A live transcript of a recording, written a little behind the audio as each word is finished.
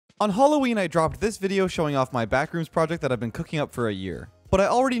On Halloween, I dropped this video showing off my Backrooms project that I've been cooking up for a year. But I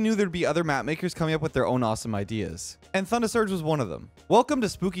already knew there'd be other map makers coming up with their own awesome ideas. And Thunder Surge was one of them. Welcome to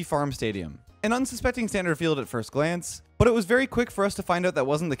Spooky Farm Stadium. An unsuspecting standard field at first glance, but it was very quick for us to find out that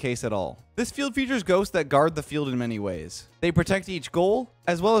wasn't the case at all. This field features ghosts that guard the field in many ways. They protect each goal,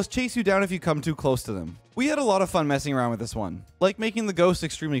 as well as chase you down if you come too close to them. We had a lot of fun messing around with this one, like making the ghosts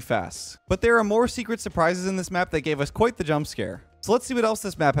extremely fast. But there are more secret surprises in this map that gave us quite the jump scare. So let's see what else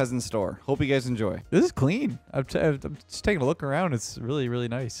this map has in store. Hope you guys enjoy. This is clean. I'm just taking a look around. It's really, really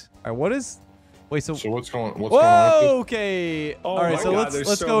nice. All right, what is... Wait, so what's going on? Whoa, okay. Oh, all right, so God,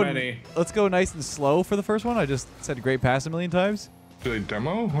 let's go nice and slow for the first one. I just said great pass a million times. Do they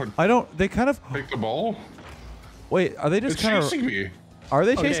demo? Or I don't. They kind of take the ball. Wait, are they just kind of chasing me? Are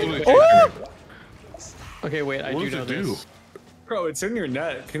they chasing me? Oh! Okay, wait. I do know this. Bro, it's in your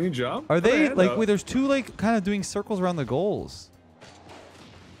net. Can you jump? Are they like? Wait, there's two like kind of doing circles around the goals.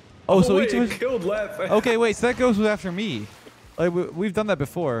 Oh, so wait, each of us killed Leth. Okay, wait. So that goes after me. Like we've done that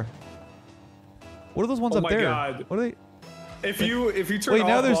before. What are those ones up there? Oh my God. What are they? If you turn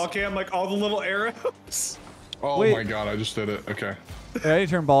off ball cam, like all the little arrows. Oh my God, I just did it. Okay. Yeah, I need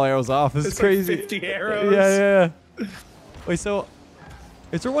to turn ball arrows off. This is crazy. Like 50 arrows. Yeah. Wait, so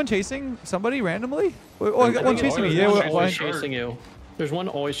is there one chasing somebody randomly? Wait, oh, I got one chasing me. Yeah, always chasing you. There's one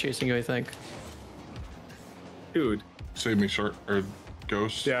always chasing you, I think. Dude. Save me, shark or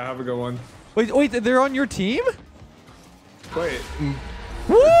ghost. Yeah, have a good one. Wait, they're on your team? Wait.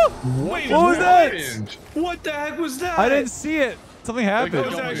 Woo! Wait, what was that? What the heck was that? I didn't see it. Something happened. That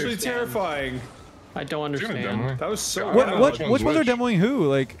was actually terrifying. I don't understand. That was so. Which ones are demoing who?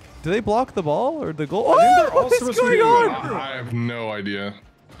 Like, do they block the ball or the goal? I think they're all what is supposed going to be on? I have no idea.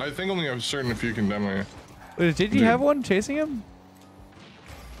 I think only a certain few can demo. Wait, did you have one chasing him?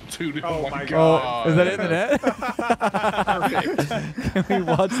 Dude, oh my God. Oh, is that it in the net? Can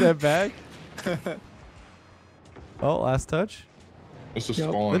we watch that back? Oh, last touch. It's just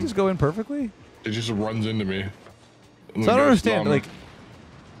falling. They just go in perfectly? It just runs into me. So I don't understand. Like,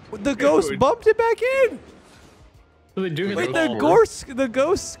 the ghost bumped it back in. What are they doing? Wait, the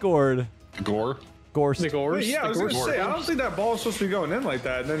ghost scored. The gore? Gorst. The Gorst? Wait, yeah, I was going to say, I don't think that ball is supposed to be going in like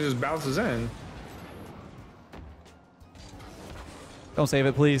that, and then it just bounces in. Don't save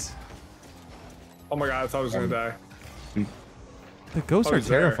it, please. Oh my God, I thought I was going to die. The ghosts are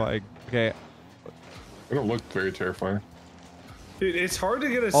terrifying. Okay. They don't look very terrifying. Dude, it's hard to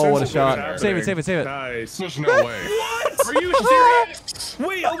get a sense what a of shot. Save it. Nice. There's no way. What? Are you serious?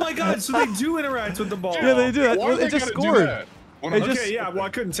 Wait, oh my God, so they do interact with the ball. Yeah, they do. Why It just scored. Okay, yeah, well, I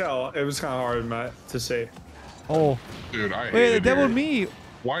couldn't tell. It was kind of hard, Matt, to see. Oh. Dude, I Wait, they demoed me.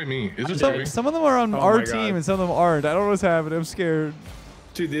 Why me? Is it some of them are on our team and some of them aren't. I don't know what's happening. I'm scared.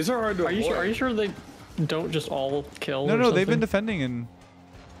 Dude, these are hard to avoid. Are you sure they don't just all kill? No, they've been defending and...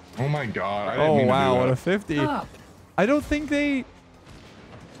 Oh my God. I didn't mean wow, what a 50. Stop. I don't think they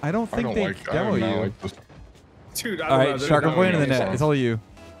demo you. Dude, I don't all know. right, Shark, I'm going in the net. It's all you.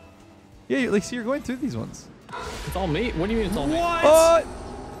 Yeah, like, see, you're going through these ones. It's all me? What do you mean it's all me? What?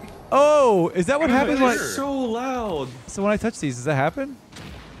 Oh, is that what happens when It's so loud. So when I touch these, does that happen?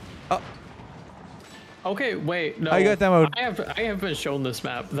 Okay, wait, no. I got demoed. I have been shown this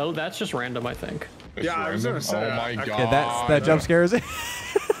map, though that's just random, I think. Yeah, I was gonna say. Oh my God. Yeah, that jump scares it.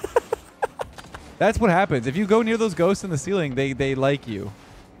 That's what happens. If you go near those ghosts in the ceiling, they like you.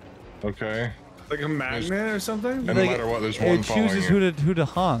 Okay. Like a magnet or something? And no matter what, there's one following you. It chooses who to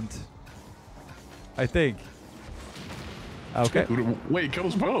haunt. I think. Okay. Wait,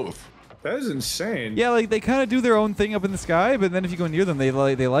 kills both. That is insane. Yeah, like they kind of do their own thing up in the sky, but then if you go near them, they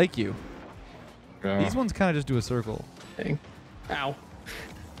like you. Yeah. These ones kind of just do a circle. Dang. Ow.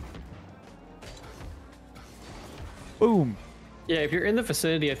 Boom. Yeah, if you're in the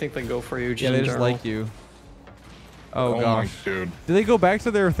vicinity, I think they go for you. Yeah, they just like you. Oh gosh. Dude. Do they go back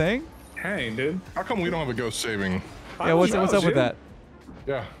to their thing? Dang, dude. How come we don't have a ghost saving? Yeah, what's up with that?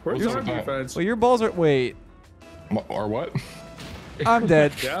 Yeah. Where's our defense? Well, your balls are... Wait. Or what? I'm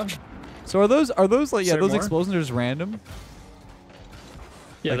dead. Yeah. So are those like, yeah, those explosions are just random?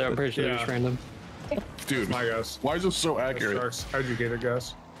 Yeah, they're pretty sure they're just random. Dude, my guess. Why is this so accurate? Shark's educated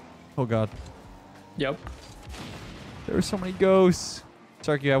guess. Oh God. Yep. There were so many ghosts.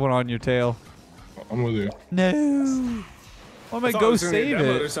 Shark, you have one on your tail. I'm with you. No. Why am I ghost save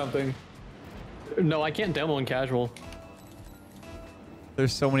it? Or something. No, I can't demo in casual.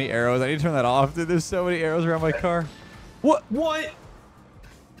 There's so many arrows. I need to turn that off, dude. There's so many arrows around my car. What? What?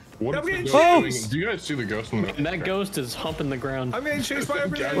 What I'm getting chased. Do you guys see the ghost in the And that ghost is humping the ground. I'm getting chased by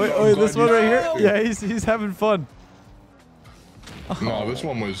everything. Wait, this one right here? Yeah, he's having fun. No, this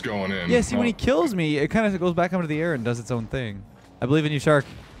one was going in. Yeah, see, when he kills me, it kind of goes back up into the air and does its own thing. I believe in you, Shark.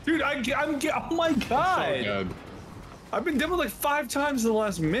 Dude, oh my god. So I've been dead like 5 times in the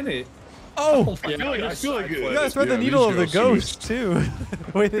last minute. Oh, I feel like you guys thread the needle of the ghost too.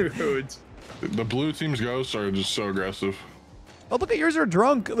 Wait, Dude. the blue team's ghosts are just so aggressive. Oh, look at yours are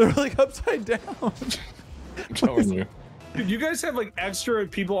drunk. They're like upside down. I'm telling you. Dude, you guys have like extra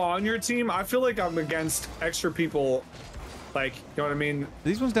people on your team. I feel like I'm against extra people. Like, you know what I mean?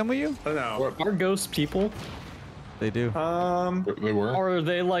 These ones done with you? I don't know. Are ghosts people? They do. They were? Or are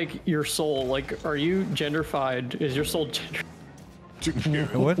they like your soul? Like, are you genderfied? Is your soul gender?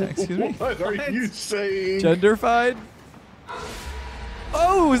 What? Excuse me? What are you saying? Genderfied?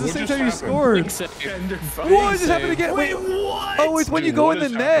 Oh, it was the What same just time you happened? scored. What just happened again? Wait, what? oh, it's when Dude, you go what in the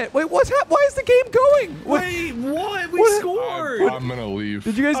is net. Wait, what's happening? Why is the game going? What? Wait, what? We scored. I'm gonna leave.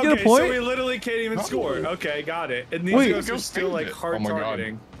 Did you guys get a Okay, point? so we literally can't even score. Okay, got it. And these Wait. guys are still like hard Oh my God.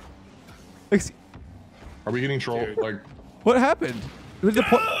 targeting. Are we getting trolled? Dude. Like, What happened? Was the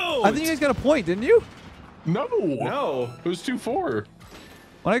point? I think you guys got a point, didn't you? no. No. It was 2-4.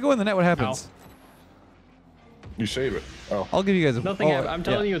 When I go in the net, what happens? You save it. Oh. I'll give you guys a Nothing. oh, I'm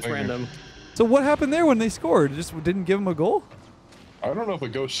telling you, it's Thank you. random. So what happened there when they scored? Just didn't give them a goal? I don't know if the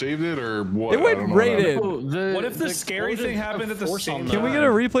ghost saved it or what. It went I don't know right that. in. Oh, What if the scary explosion thing happened had at the force same on time? Can we get a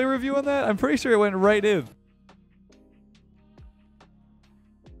replay review on that? I'm pretty sure it went right in.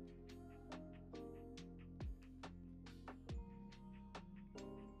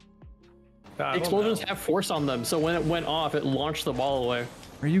 I don't Explosions know. have force on them, so when it went off, it launched the ball away.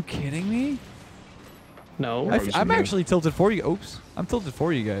 Are you kidding me? No. I'm actually tilted for you. Oops. I'm tilted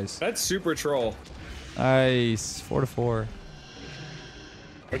for you guys. That's super troll. Nice. 4-4.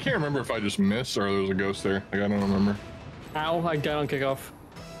 I can't remember if I just missed or there was a ghost there. Like, I don't remember. Ow, I got on kickoff.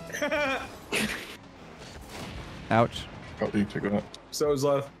 Ouch. Oh, you take that. So is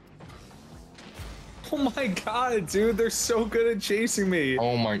Leth. Oh my god, dude, they're so good at chasing me.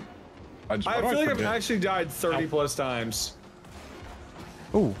 Oh my. I why do feel like I've forget? actually died 30 plus times.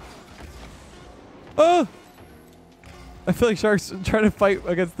 Ooh. Oh! I feel like Shark's trying to fight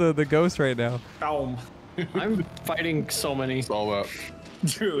against the ghost right now. Ow. I'm fighting so many. It's all that.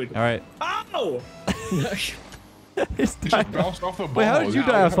 Dude. All right. Ow! It's You time. just bounced off the ball. Wait, how did you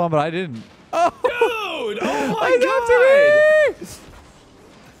die off spawn, but I didn't? Oh! Dude! Oh I my god! died!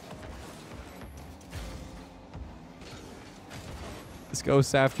 This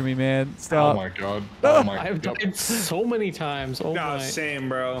ghost's after me, man. Oh Stop. my god. Oh my I've god. died so many times. Oh Nah, my. same,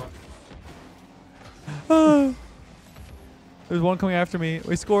 bro. There's one coming after me.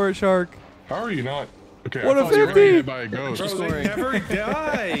 We score it, Shark. How are you not? Okay, What I a thought you were 50! getting hit by a ghost. Bro, they Scoring. never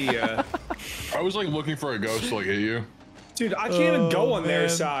die. I was like looking for a ghost to like hit you. Dude, I can't even go on their man.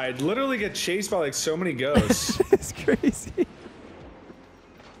 side. Literally get chased by like so many ghosts. It's crazy.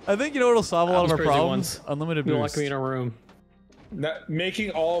 I think you know what'll solve a lot of our Crazy problems? ones. Unlimited You boost. lock me in a room.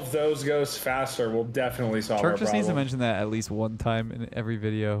 Making all of those ghosts faster will definitely solve Shark our just problem. needs to mention that at least one time in every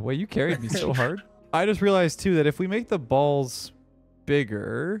video. Wait, you carried me so hard. I just realized too that if we make the balls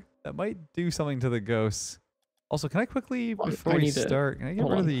bigger, that might do something to the ghosts. Also, can I quickly, before I we need to- start, can I get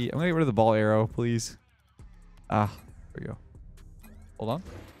hold rid of on. the? I'm gonna get rid of the ball arrow, please. Ah, there we go. Hold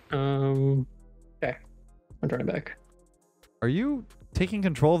on. Okay. I'm turning back. Are you taking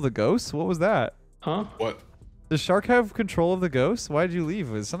control of the ghosts? What was that? Huh? What? Does Shark have control of the ghosts? Why did you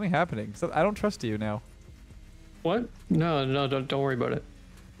leave? Is something happening? So I don't trust you now. What? No, don't worry about it.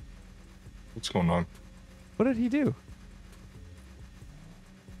 What's going on? What did he do?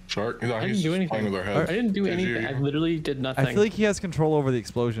 Shark? No, I he's didn't do just playing with anything. our heads. I didn't do Did you? anything. I literally did nothing. I feel like he has control over the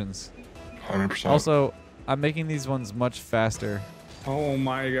explosions. 100%. Also, I'm making these ones much faster. Oh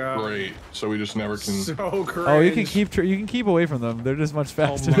my god. Great. So we just never can. So cringe. Oh, you can keep away from them. They're just much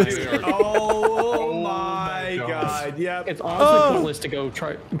faster. my They are- Oh, Oh my my god. God. Yep. it's honestly pointless to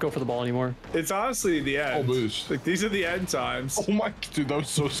go for the ball anymore. It's honestly the end. Full boost. Like these are the end times. Oh my, dude, that was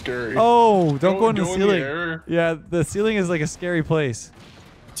so scary. Oh, don't go in the Go ceiling. air. Yeah, the ceiling is like a scary place.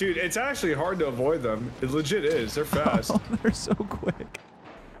 Dude, it's actually hard to avoid them. It legit is. They're fast. Oh, they're so quick.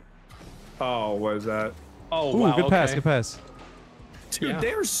 Oh, what is that? Oh Ooh, wow. good pass, okay. good pass. Dude, Yeah.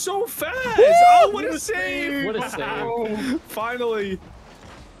 they're so fast. Oh, what a save. What a save. Finally.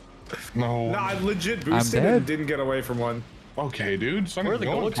 No. Nah, I legit boosted dead. and didn't get away from one. Okay, dude. It's not Where are even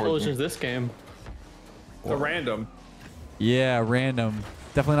the goal going towards me. explosions this game? The random. Yeah, random.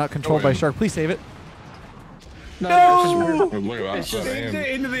 Definitely not controlled Go by in. Shark. Please save it. No, No! Oh, look at that. It's That just- aim.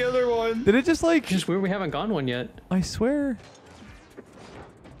 Into the other one. Did it just like? It's just weird we haven't gone one yet. I swear.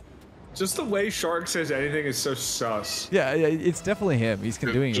 Just the way Shark says anything is so sus. Yeah, it's definitely him. He's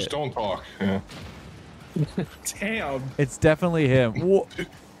doing Just it. don't talk. Yeah. Damn. It's definitely him. Whoa.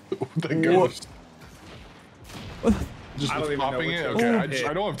 The ghost. Just I don't even know popping which it? one Okay, to hit.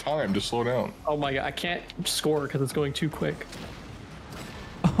 I don't have time to slow down. Oh my god, I can't score because it's going too quick.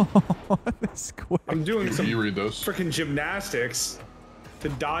 This quick. I'm doing some You read those? freaking gymnastics to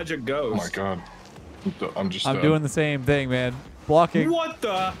dodge a Oh ghost. my god. I'm doing the same thing, man. Blocking. What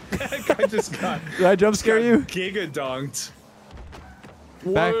the heck? I just got. Did I jump scare you? Giga dunked.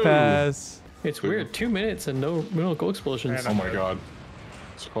 Back Whoa. pass. It's weird. 2 minutes and no go explosions. Oh my god.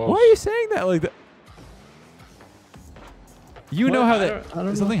 It's close. Why are you saying that like that? You know What? how I that don't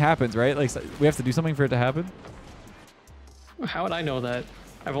know. something happens, right? Like we have to do something for it to happen. How would I know that?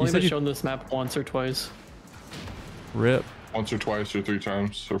 I've only said been you- shown this map once or twice. Rip. Once or twice or 3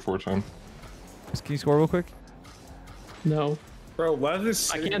 times or 4 times. Can you score real quick? No. Bro, Leth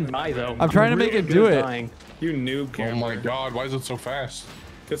is I sitting can't in die the though. ring. I'm trying to make really it good do at it. dying. You noob Oh camper. my god, why is it so fast?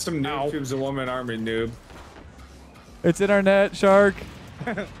 Get some noob cubes and woman army, noob. It's in our net, shark.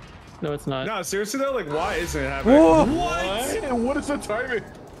 No, it's not. No, seriously though, like, why isn't it happening? Whoa. What? What is the timing?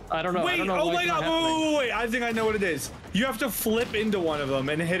 I don't know. I Wait, don't know oh why my it's not god, happening. wait, I think I know what it is. You have to flip into one of them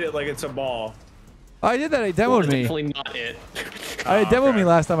and hit it like it's a ball. I did that. It Well, demoed it's me. definitely not it. It demoed okay. me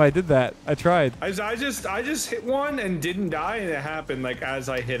last time I did that. I tried. I just hit one and didn't die, and it happened like as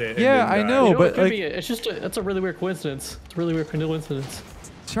I hit it. Yeah, I know. You know, but, it could like- be. It's just. That's a really weird coincidence. It's a really weird coincidence.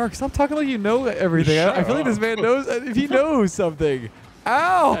 Shark, stop talking like you know everything. I Shut feel like this up. man knows if he knows something.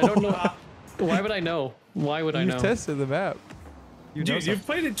 Ow! I don't know. Why would I know? Why would I know? You've tested the map. You know Dude, something. you've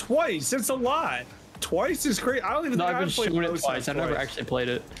played it twice. It's a lot. Twice is crazy. I don't even No, think I've been I've played shown it most twice. I've never twice. actually played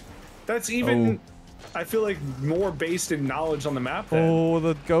it. That's even. I feel like more based in knowledge on the map. Then. Oh,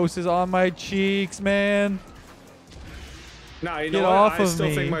 the ghost is on my cheeks, man. Nah, you Get know what? off I of still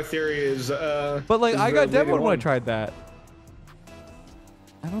me. think my theory is. But like, is I got the leading demoed when I one. tried that.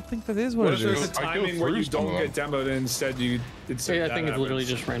 I don't think that is what What it if there's is. a I go timing where you through some don't of get demoed and instead you? Yeah, I think it's literally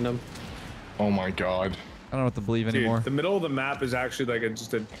just random. Oh my god. I don't know what to believe anymore. Dude, the middle of the map is actually like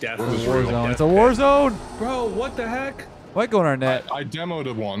just a death. What is War real? zone. It's a war zone. Bro, what the heck? Might go in our net. I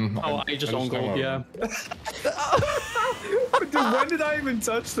demoed one. Oh, I just own gold. demoed Yeah. one. Dude, when did I even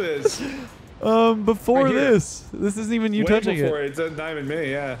touch this? Before Right here. this. This isn't even you Way touching before it. it said Diamond Me,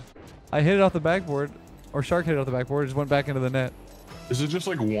 yeah. I hit it off the backboard, or Shark hit it off the backboard. It just went back into the net. Is it just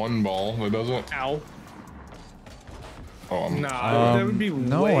like one ball that does it? Ow. Oh, I'm Nah, that would be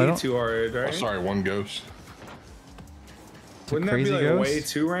no, way I don't- too hard, right? oh, sorry, one ghost. Wouldn't that be crazy like ghost? way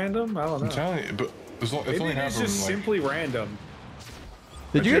too random? I don't I'm know. telling you, but it's only Maybe it is happened just like. simply random.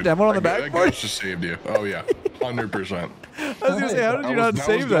 Did you get demoed on the That backboard? ghost just saved you. Oh yeah, 100%. I was gonna say, how did you not that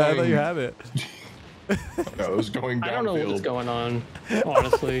save was that? I thought going- you had it. Yeah, it was going downfield. I don't know what's going on.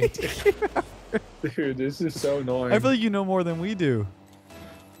 Honestly. Dude, this is so annoying. I feel like you know more than we do.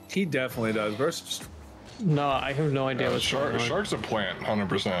 he definitely does. Bro, it's just No, I have no idea what's going on. Shark's a plant,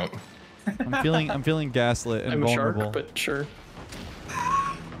 100%. I'm feeling gaslit and I'm a vulnerable. shark, but sure.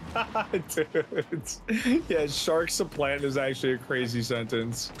 dude. Yeah, shark supplant is actually a crazy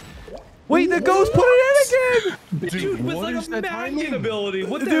sentence. Wait, the ghost put it in again! Dude, with what like is a that magnet timing? ability.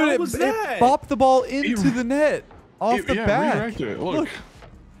 What the Dude, hell was that? it bopped the ball into the net off the yeah, back. redirected it. Look.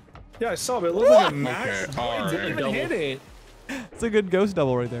 Yeah, I saw it. It looked like a magnet. Okay, all It didn't right. even hit it. It's a good ghost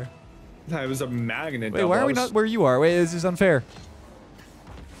double right there. Nah, it was a magnet. Wait, why are we not where you are? Wait, this is unfair.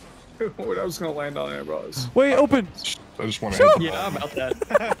 What I was gonna land on there, bro. Wait, open. I just want Show- to. Yeah, about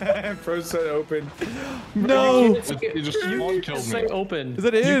that. Pro said open. No. You can't say- It just you spawn can't killed say me. open. Is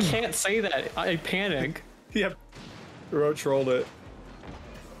it in? You can't say that. I panic. Yep. Bro trolled it.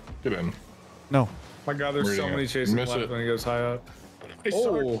 Get in. No. My god, there's so Reading many it. chasing Miss left it. when he goes high up.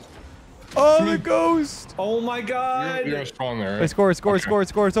 Oh, Oh, the ghost. Oh my god! you're gonna spawn there, Wait, right? score,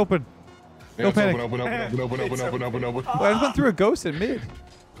 Okay. it's open. Yeah, no it's panic. Open. Wait, I just went through a ghost in mid.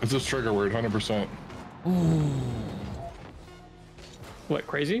 It's this trigger word, 100%. What,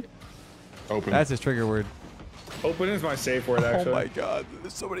 crazy? Open. That's his trigger word. Open is my safe word, actually. Oh my god,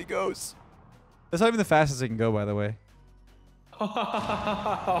 there's so many ghosts. That's not even the fastest it can go, by the way.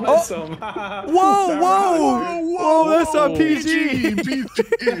 Awesome. Whoa, that's not PG.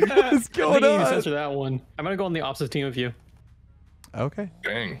 What's going I think you on? censor that one. I'm gonna go on the opposite team of you. Okay.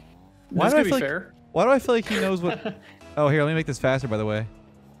 Dang. Why This do I could be feel like, fair. why do I feel like he knows what? Oh, here, let me make this faster, by the way.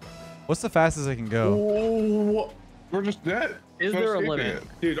 What's the fastest I can go? Oh, we're just dead. Is No there a escaping limit? it.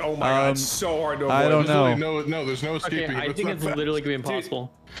 Dude, oh my god, it's so hard to avoid. I don't There's know. literally no, there's no Okay, escaping. I think it's not literally gonna be fast.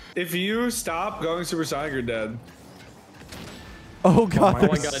 impossible. If you stop going supersonic, you're dead. Oh god, Oh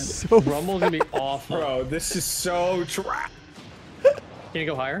my they're god, so Rumble's gonna be awful. Bro, this is so trap. Can you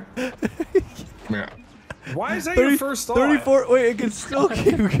go higher? Man, Why is that 30, your first thought? 34. Wait, it can still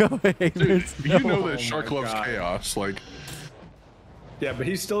keep going. dude, There's you no- know that Shark my loves God. chaos. Like, Yeah, but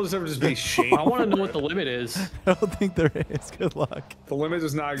he still deserves to just be shamed. I want to know what the limit is. I don't think there is. Good luck. The limit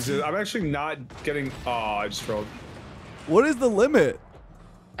does not exist. I'm actually not getting. Oh, I just rolled. What is the limit?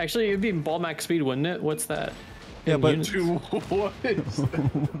 Actually, it'd be ball max speed, wouldn't it? What's that? Yeah, In but units? What is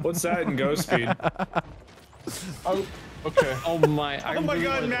What's that in ghost speed? Oh, okay. Oh my! I Oh my really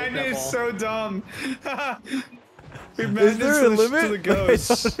god, wanna hit Madden that is ball. so dumb. We is Madness there a to limit? to the Wait, I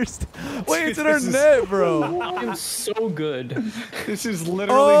ghost. don't understand. Wait, it's in our This is- net, bro. I'm so good. This is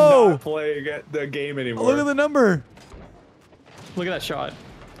literally Oh! not playing the game anymore. Look at the number. Look at that shot.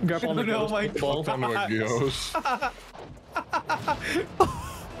 Grab on the No, ghost my with the ball. Son of a ghost.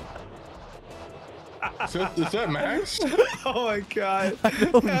 Is that Max? Oh my god. I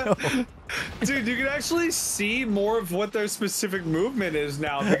don't know. Dude, you can actually see more of what their specific movement is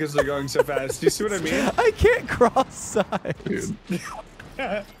now because they're going so fast. Do you see what I mean? I can't cross sides. Dude,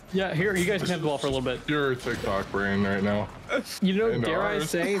 Yeah, here, you guys can have the ball for a little bit. you're a TikTok brain right now. You know, And dare I ours.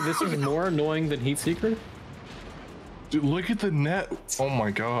 say, this is more annoying than Heat Seeker? Dude, look at the net. Oh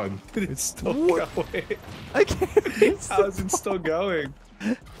my god. It's still What? going. I can't. How is it still going?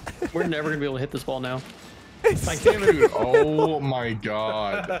 We're never gonna be able to hit this ball now. It's Damn it. Dude, oh my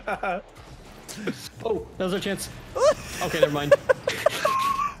god. Oh, that was our chance. Okay, never mind.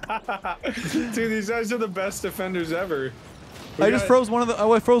 Dude, these guys are the best defenders ever. We I just got- froze one of them.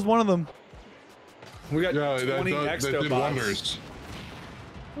 Oh, I froze one of them. We got Yeah, 20 that extra did bots. wonders.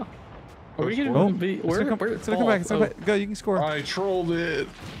 Are we gonna Oh, be? it's gonna come back. It's gonna come back. Go, you can score. I trolled it.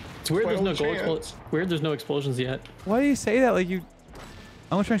 It's weird. There's no Final goal. chance. Weird. There's no explosions yet. Why do you say that? Like you.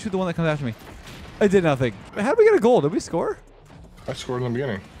 I'm gonna try and shoot the one that comes after me. I did nothing. How did we get a goal? Did we score? I scored in the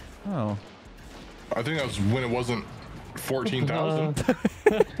beginning. Oh. I think that was when it wasn't 14,000.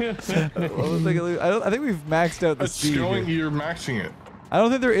 Well, I think we've maxed out the It's speed. showing here. you're maxing it. I don't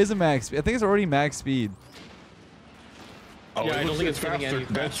think there is a max speed. I think it's already max speed. Oh, Yeah, I it don't looks think it's getting faster. any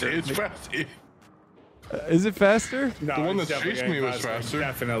That's faster. it's fast. Is it faster? No, The one it's that definitely chased me getting was faster.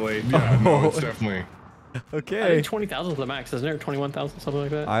 Definitely. Yeah, no, Oh. it's definitely. I Okay. think 20,000 is the max, isn't it? Or 21,000, something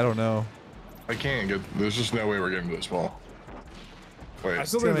like that. I don't know. I can't get. There's just no way we're getting to this ball. Wait. I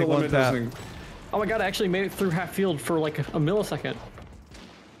still It's gonna think the make one limit tap. doesn't. Oh my god! I actually made it through half field for like a millisecond.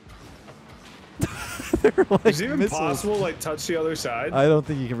 They're like Is it even missiles. possible to like touch the other side? I don't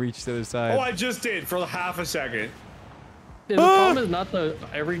think you can reach the other side. Oh, I just did for half a second. Yeah, the problem is not the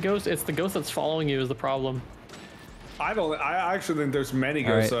every ghost; it's the ghost that's following you is the problem. I actually think there's many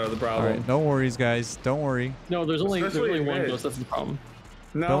All ghosts right. that are the All problem. right. No worries, guys. Don't worry. No, there's only Especially one mid. ghost that's the problem.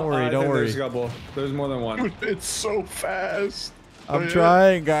 No, Don't worry, I don't think worry. There's a couple. There's more than one. Dude, it's so fast. I'm Yeah.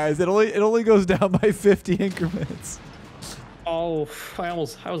 trying, guys. It only goes down by 50 increments. Oh, I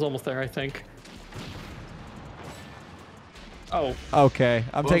was almost there, I think. Oh, Okay,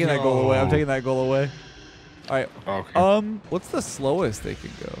 I'm taking that goal away. I'm no. taking that goal away. All right. Okay. What's the slowest they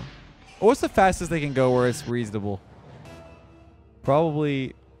can go? Or what's the fastest they can go where it's reasonable?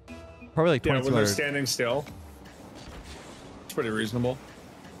 Probably like Yeah, when they're 2200. standing still. It's pretty reasonable.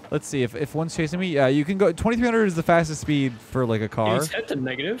 Let's see if one's chasing me. Yeah, you can go. 2300 is the fastest speed for like a car. he's set to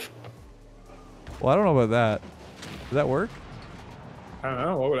negative. Well, I don't know about that. Does that work? I don't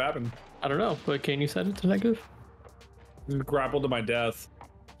know. What would happen? I don't know, but can you set it to negative? Grappled to my death.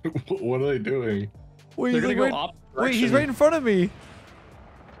 What are they doing? Wait, They're he's gonna like go right, opposite wait, he's direction. right in front of me.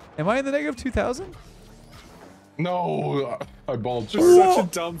 Am I in the negative 2000? No, I balled Just shark. such a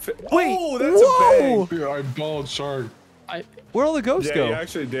dumb fit. Wait, Oh, that's whoa! a bang. Yeah, I balled shark. Where'd all the ghosts Yeah, go? you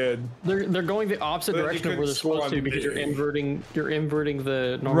actually did. They're going the opposite But you direction of where couldn't they're score supposed to on because me. you're inverting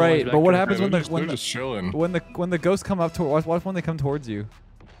the normal. Right, but what happens Yeah, when they're the just, when they're the, just chilling. when the ghosts come up to watch when they come towards you?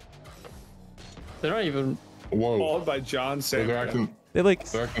 They're not even. Whoa. Followed by John They're saying. acting. They like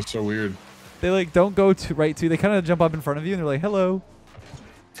They're acting so weird. don't go to right to. They kind of jump up in front of you and they're like, "Hello."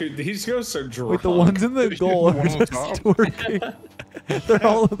 Dude, these ghosts are drunk. Wait, the ones in the The goal one are on just top? twerking. they're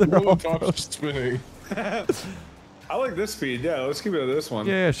all One all. on top is spinning. I like this speed. Yeah, let's keep it at this one.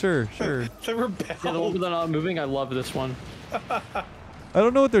 Yeah, sure. They were bad. Yeah, the ones that are not moving. I love this one. I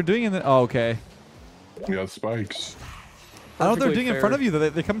don't know what they're doing in the. Oh, okay. Yeah, spikes. I don't know what they're Perfectly doing in fair. front of you.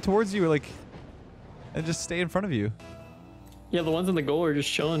 They come towards you like, and just stay in front of you. Yeah, the ones in the goal are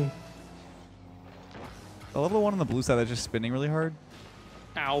just chilling. I love the one on the blue side that's just spinning really hard.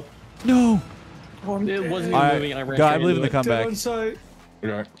 Ow. No. It wasn't even Alright, moving, and I ran God, I straight believe in into the it. comeback. On site.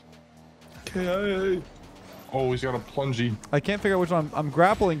 Okay. Okay. Oh, he's got a plungy. I can't figure out which one I'm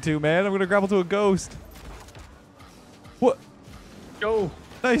grappling to, man. I'm gonna grapple to a ghost. What? Go.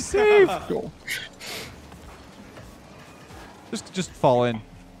 Nice save. Go. just fall in.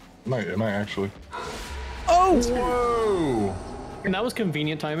 Am I actually? Oh! Whoa. And that was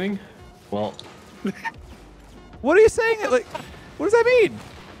convenient timing. Well, What are you saying? Like, What does that mean?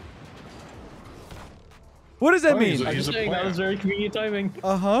 What does that Oh, mean? I'm He's just a saying that plant. was very convenient timing.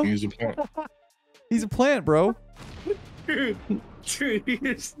 Uh-huh. He's a plant. He's a plant, bro. Dude,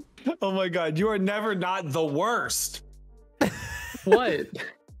 oh my god, you are never not the worst. What?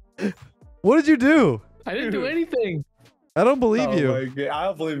 What did you do? I didn't do anything. I don't believe Oh you. my god, I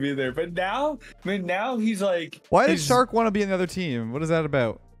don't believe you there. But now, I mean, now he's like, Why does Shark want to be in the other team? What is that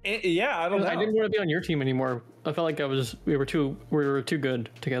about? Yeah, I don't know. I didn't want to be on your team anymore. I felt like we were too good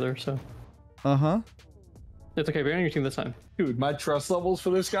together. So Uh-huh. it's okay. We're on your team this time. Dude, my trust levels for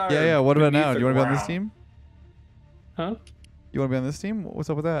this guy. Yeah, are yeah. What about beneath now? the Do you want to be on this ground. team? Huh? You want to be on this team?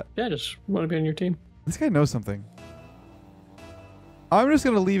 What's up with that? Yeah, just want to be on your team. This guy knows something. I'm just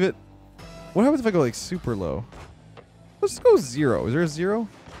going to leave it. What happens if I go like super low? Let's go 0. Is there a 0?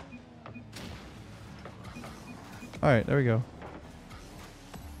 All right, there we go.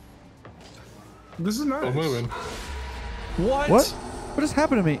 This is nice. Still moving. What? What just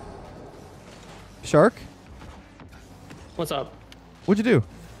happened to me? Shark? What's up? What'd you do?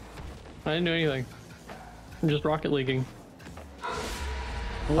 I didn't do anything. I'm just rocket leaguing.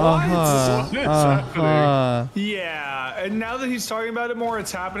 What? Uh-huh. What is happening? Yeah, and now that he's talking about it more,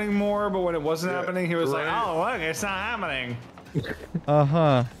 it's happening more. But when it wasn't happening, he was like, right. "Oh, look, it's not happening."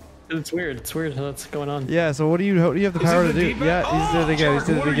 Uh-huh. It's weird. It's weird how that's going on. Yeah, so what do you have the Is it power the to do? D-pad? Yeah, he's did it again. Shark, He's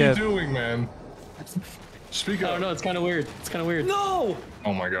did what it are you again. doing, man? Speak I up. don't know. It's kind of weird. It's kind of weird. No,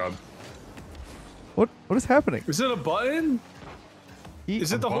 Oh my god. What is happening? is it a button? He,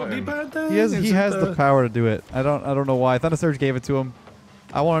 Is it the whole button. D-pad thing? he has Is he it has the power to do it. I don't know why. I thought a Surge gave it to him.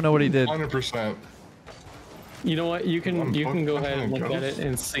 I want to know what he did. 100%. You know what? You can go ahead and look at Ghost? it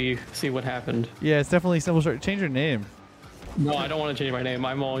and see what happened. Yeah, it's definitely Simple Shark. Change your name. No, I don't want to change my name.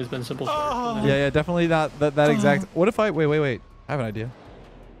 I've always been Simple Shark. Yeah, definitely not that exact. What if I wait? I have an idea.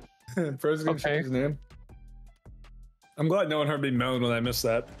 First, gonna Okay. change his name. I'm glad no one heard me moan when I missed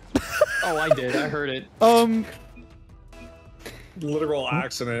that. Oh, I did. I heard it. Literal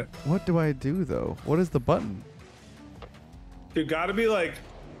accident. What do I do though? What is the button? You gotta be like,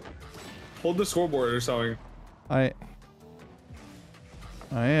 hold the scoreboard or something. I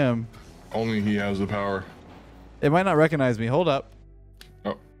am. Only he has the power. It might not recognize me. Hold up.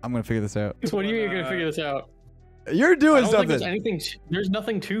 Oh. I'm gonna figure this out. What do you mean you're gonna figure this out? You're I doing don't think there's something. anything. There's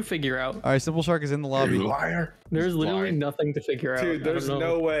nothing to figure out. All right, Simple Shark is in the You lobby. liar. There's literally Lie. nothing to figure out. Dude, I don't there's know.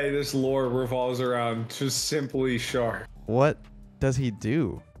 no way this lore revolves around just simply Shark. What does he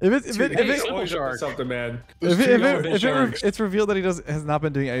do? If Dude, it, he's Simple always up to Shark. something, man. There's two Simple if Sharks. it's revealed that he has not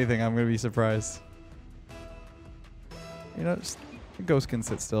been doing anything, I'm gonna be surprised. You know, just a ghost can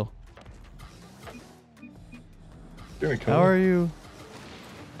sit still. Gonna kill How him. are you?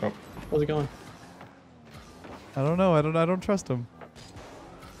 Oh, How's it going? I don't know. I don't trust him.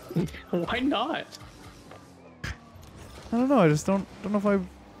 Why not? I don't know. I just don't know if I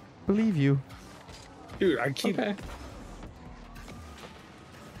believe you. Dude, I keep. Okay.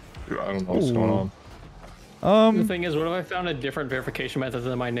 dude, I don't know what's going The on. thing is, what if I found a different verification method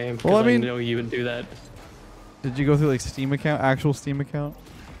than my name? Well, I Because mean- know you would do that. Did you go through like Steam account, actual Steam account?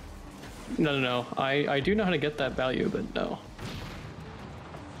 No. I do know how to get that value, but no.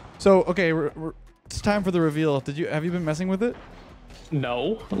 So okay, it's time for the reveal. Have you been messing with it?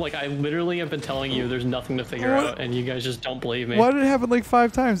 No. Like, I literally have been telling you there's nothing to figure What? out, and you guys just don't believe me. Why did it happen like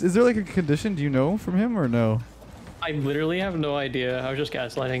 5 times? Is there like a condition? Do you know from him or no? I literally have no idea. I was just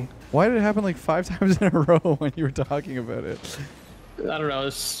gaslighting. Why did it happen like 5 times in a row when you were talking about it? I don't know.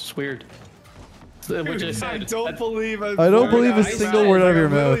 It's just weird. Which is I sad. don't believe it. I don't believe a single word out of your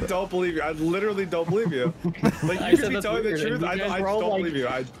I literally mouth. don't believe you. I literally don't believe you. Like, I you said could be that's telling the weird, and truth. you I guys were all don't like- believe you. You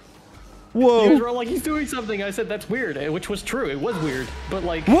guys Whoa! were all like, he's doing something. I said, that's weird, which was true. It was weird. But,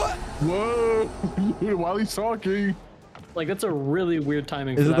 like, What? Whoa! While he's talking. like that's a really weird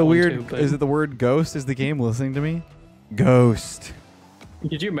timing Is for it that the one, weird? too, but- Is it the word ghost? Is the game listening to me? Ghost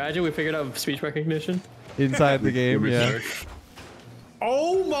Could you imagine we figured out speech recognition? inside the game. Give me a Yeah. sec.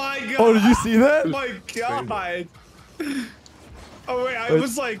 Oh my god! Oh, did you see that? Oh my god! Oh wait, I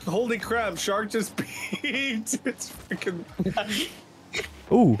was like, holy crap! Shark just peeked. It's freaking.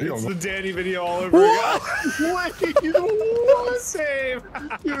 Ooh. It's the Danny video all over again. Wait, what? Same.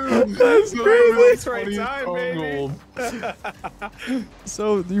 That's That's crazy. right time, baby.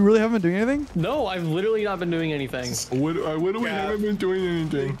 So you really haven't been doing anything? No, I've literally not been doing anything. What do we Yeah. haven't been doing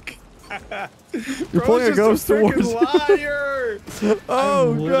anything? You're pulling a ghost towards. liar.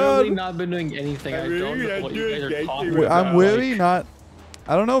 Oh I've literally god. not been doing anything. I don't know what you guys are talking Wait, about. I'm really like- not.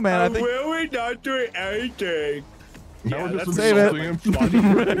 I don't know, man. I I'm think. really not doing anything. Now we're just Save it. insulting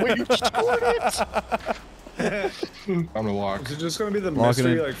him. I'm gonna lock. Is it just gonna be the Lock it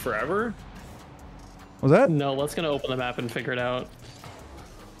mystery in. like forever? Was that? No, let's gonna open the map and figure it out.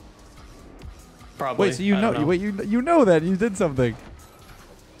 Probably. Wait, so you I know, don't wait, you know that you did something.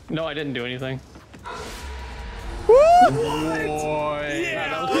 No, I didn't do anything. Woo! Boy.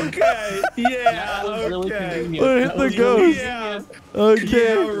 Yeah, okay. Yeah, That was really okay. convenient. Let it That hit was the really ghost. convenient.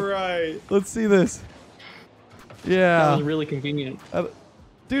 Okay. Yeah, right. Let's see this. That Yeah. was really convenient.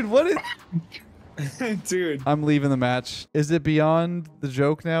 Dude, what is... Dude. I'm leaving the match. Is it beyond the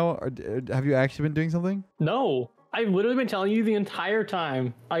joke now? Or have you actually been doing something? No, I've literally been telling you the entire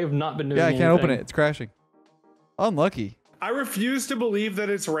time. I have not been doing Yeah, I anything. can't open it. It's crashing. Unlucky. I refuse to believe that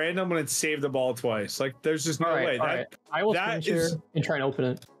it's random when it's saved the ball twice. Like, there's just no All right, way. all right. I will that screen share is- and try and open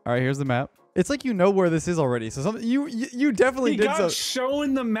it. All right, here's the map. It's like you know where this is already. So something you definitely He did got so.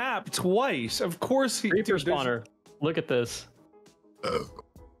 shown the map twice. Of course he. Reaper dude, there's- spawner. Look at this.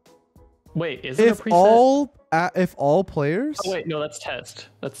 Wait, is it a If preset? if all players. Oh wait, no, that's test.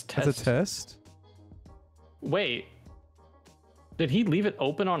 That's test. That's a test. Wait. Did he leave it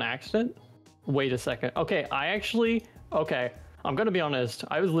open on accident? Wait a second. Okay, okay, I'm gonna be honest.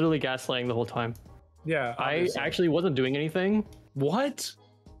 I was literally gaslighting the whole time. Yeah. I obviously. actually wasn't doing anything, What?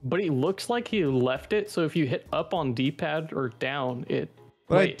 but it looks like he left it. So if you hit up on D-pad or down, it.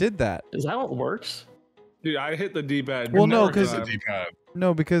 But wait, I did that. Is that how it works? Dude, I hit the D-pad. Well, no, Never 'cause- hit the D-pad.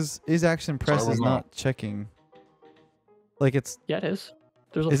 No, because is action press was is not. not checking. Like it's. Yeah, it is.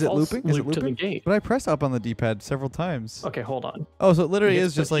 There's a Is it false looping? Is it loop to the looping? gate. But I pressed up on the D-pad several times. Okay, hold on. Oh, so it literally It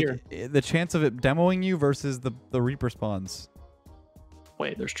is gets just like put the chance of it demoing you versus the Reaper spawns.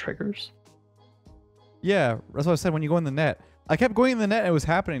 Wait, there's triggers. Yeah, that's what I said when you go in the net. I kept going in the net and it was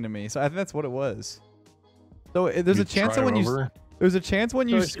happening to me, so I think that's what it was. So there's a chance that when you there's a chance when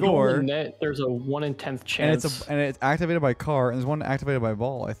you So if go in score the net, there's a 1 in 10th and chance. it's activated by car and there's one activated by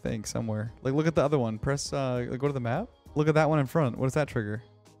ball, I think somewhere. Like look at the other one. Press go to the map. Look at that one in front. What does that trigger?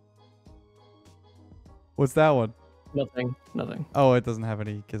 What's that one? Nothing. Oh, it doesn't have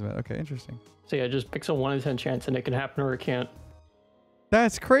any kismet. Okay, interesting. So yeah, just picks a 1 in 10 chance and it can happen or it can't.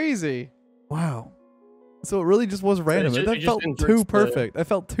 That's crazy. Wow. So it really just was random. it That just felt inverts too the- perfect. That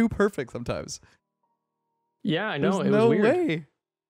felt too perfect sometimes. Yeah, I know. There's It no was weird. way.